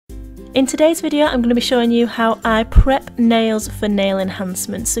In today's video I'm going to be showing you how I prep nails for nail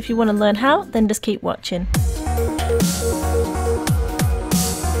enhancements, so if you want to learn how, then just keep watching.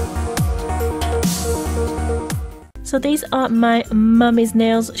 So these are my mummy's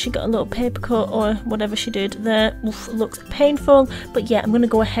nails. She got a little paper cut or whatever she did there. Oof, looks painful, but yeah, I'm going to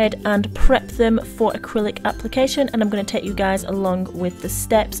go ahead and prep them for acrylic application, and I'm going to take you guys along with the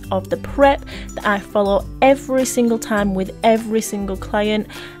steps of the prep that I follow every single time with every single client.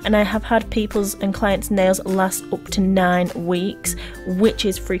 And I have had people's and clients' nails last up to 9 weeks, which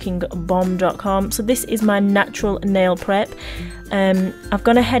is freaking bomb.com. So this is my natural nail prep. I've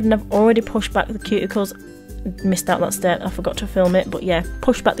gone ahead and I've already pushed back the cuticles. Missed out that step, I forgot to film it, but yeah,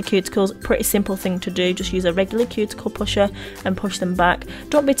 push back the cuticles, pretty simple thing to do. Just use a regular cuticle pusher and push them back.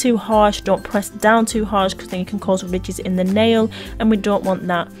 Don't be too harsh, don't press down too harsh, because then you can cause ridges in the nail, and we don't want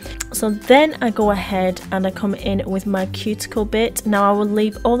that. So then I go ahead and I come in with my cuticle bit. Now I will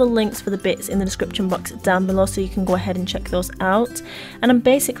leave all the links for the bits in the description box down below, so you can go ahead and check those out. And I'm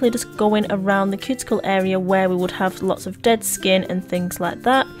basically just going around the cuticle area where we would have lots of dead skin and things like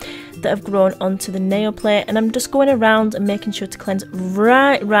that have grown onto the nail plate, and I'm just going around and making sure to cleanse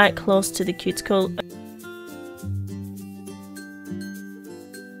right close to the cuticle.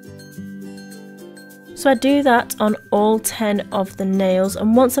 So I do that on all 10 of the nails,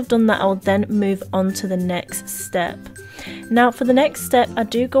 and once I've done that I'll then move on to the next step. Now for the next step I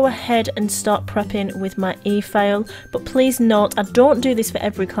do go ahead and start prepping with my Efile, but please note I don't do this for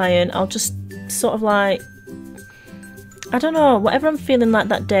every client. I'll just sort of like, I don't know, whatever I'm feeling like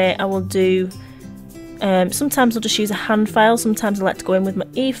that day I will do. Sometimes I'll just use a hand file, sometimes I like to go in with my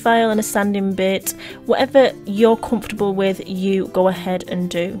Efile and a sanding bit. Whatever you're comfortable with, you go ahead and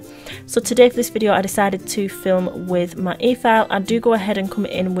do. So today for this video I decided to film with my Efile. I do go ahead and come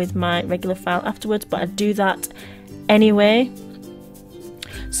in with my regular file afterwards, but I do that anyway.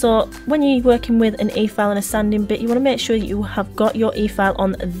 So when you're working with an Efile and a sanding bit, you want to make sure you have got your Efile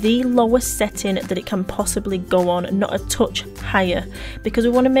on the lowest setting that it can possibly go on, not a touch higher, because we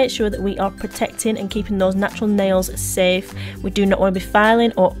want to make sure that we are protecting and keeping those natural nails safe. We do not want to be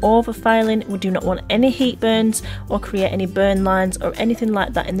filing or over filing. We do not want any heat burns or create any burn lines or anything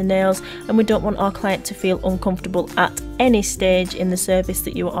like that in the nails, and we don't want our client to feel uncomfortable at any stage in the service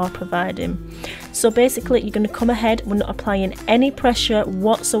that you are providing. So basically you're going to come ahead, we're not applying any pressure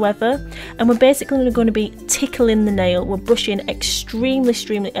whatsoever, and we're basically going to be tickling the nail. We're brushing extremely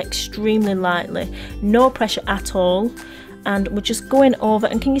lightly, no pressure at all, and we're just going over.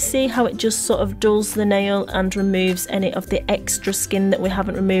 And can you see how it just sort of dulls the nail and removes any of the extra skin that we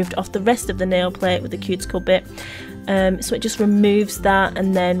haven't removed off the rest of the nail plate with the cuticle bit. So it just removes that,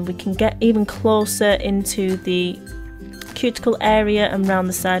 and then we can get even closer into the cuticle area and around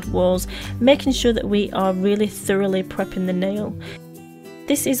the side walls, making sure that we are really thoroughly prepping the nail.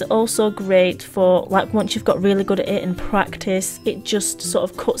 This is also great for like once you've got really good at it in practice, it just sort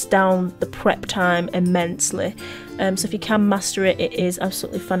of cuts down the prep time immensely. So if you can master it, it is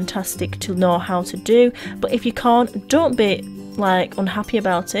absolutely fantastic to know how to do. But if you can't, don't be like unhappy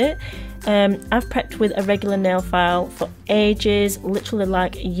about it. I've prepped with a regular nail file for ages, literally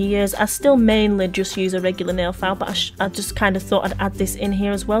like years. I still mainly just use a regular nail file, but I just kind of thought I'd add this in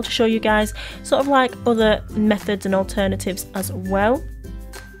here as well to show you guys sort of like other methods and alternatives as well.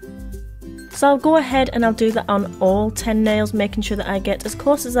 So I'll go ahead and I'll do that on all 10 nails, making sure that I get as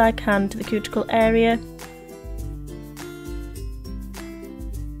close as I can to the cuticle area.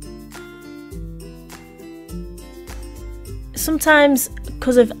 Sometimes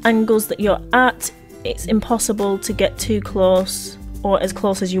because of angles that you're at, it's impossible to get too close or as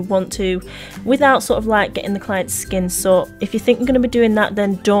close as you want to without sort of like getting the client's skin. So if you think you're going to be doing that,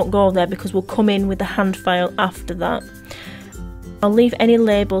 then don't go there, because we'll come in with the hand file after that. I'll leave any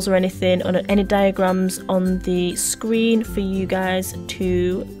labels or anything or any diagrams on the screen for you guys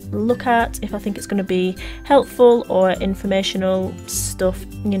to look at if I think it's going to be helpful or informational stuff,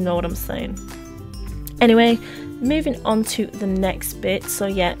 you know what I'm saying. Anyway, moving on to the next bit. So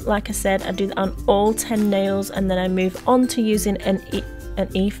yeah, like I said, I do that on all 10 nails, and then I move on to using an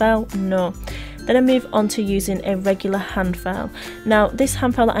Efile. No. Then I move on to using a regular hand file. Now this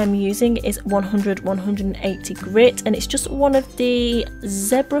hand file that I'm using is 100-180 grit, and it's just one of the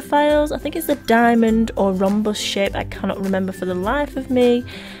zebra files. I think it's a diamond or rhombus shape, I cannot remember for the life of me.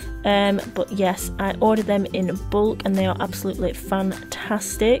 But yes, I ordered them in bulk and they are absolutely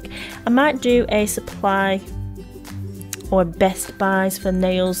fantastic. I might do a supply or best buys for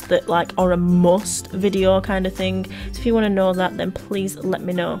nails that like are a must video kind of thing, so if you want to know that, then please let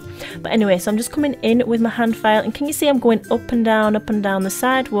me know. But anyway, so I'm just coming in with my hand file, and can you see I'm going up and down the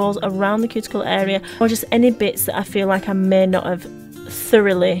side walls around the cuticle area, or just any bits that I feel like I may not have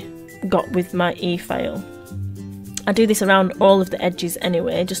thoroughly got with my Efile. I do this around all of the edges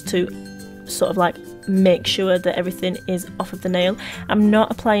anyway, just to sort of like make sure that everything is off of the nail. I'm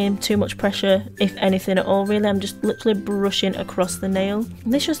not applying too much pressure, if anything at all really. I'm just literally brushing across the nail.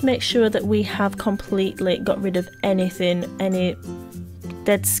 This just makes sure that we have completely got rid of anything, any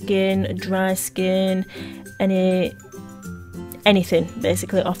dead skin, dry skin, anything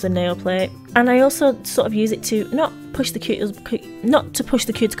basically off the nail plate. And I also sort of use it to not to push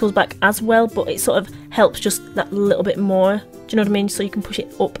the cuticles back as well, but it sort of helps just that little bit more. Do you know what I mean? So you can push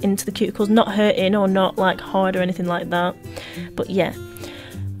it up into the cuticles, not hurting or not like hard or anything like that. But yeah,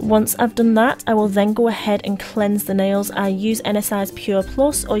 once I've done that, I will then go ahead and cleanse the nails. I use NSI's Pure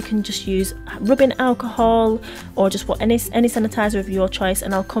Plus, or you can just use rubbing alcohol or just any sanitizer of your choice,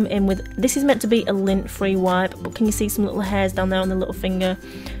 and I'll come in with, this is meant to be a lint-free wipe, but can you see some little hairs down there on the little finger?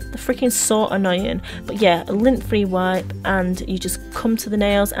 They're freaking so annoying. But yeah, a lint-free wipe, and you just come to the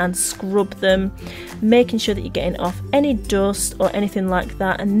nails and scrub them, making sure that you're getting off any dust or anything like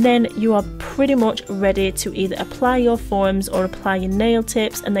that, and then you are pretty much ready to either apply your forms or apply your nail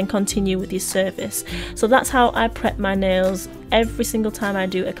tips and then continue with your service. So that's how I prep my nails every single time I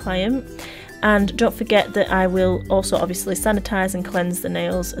do a client. And don't forget that I will also obviously sanitize and cleanse the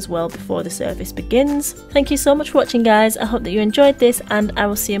nails as well before the service begins. Thank you so much for watching, guys. I hope that you enjoyed this, and I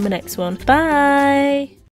will see you in my next one. Bye!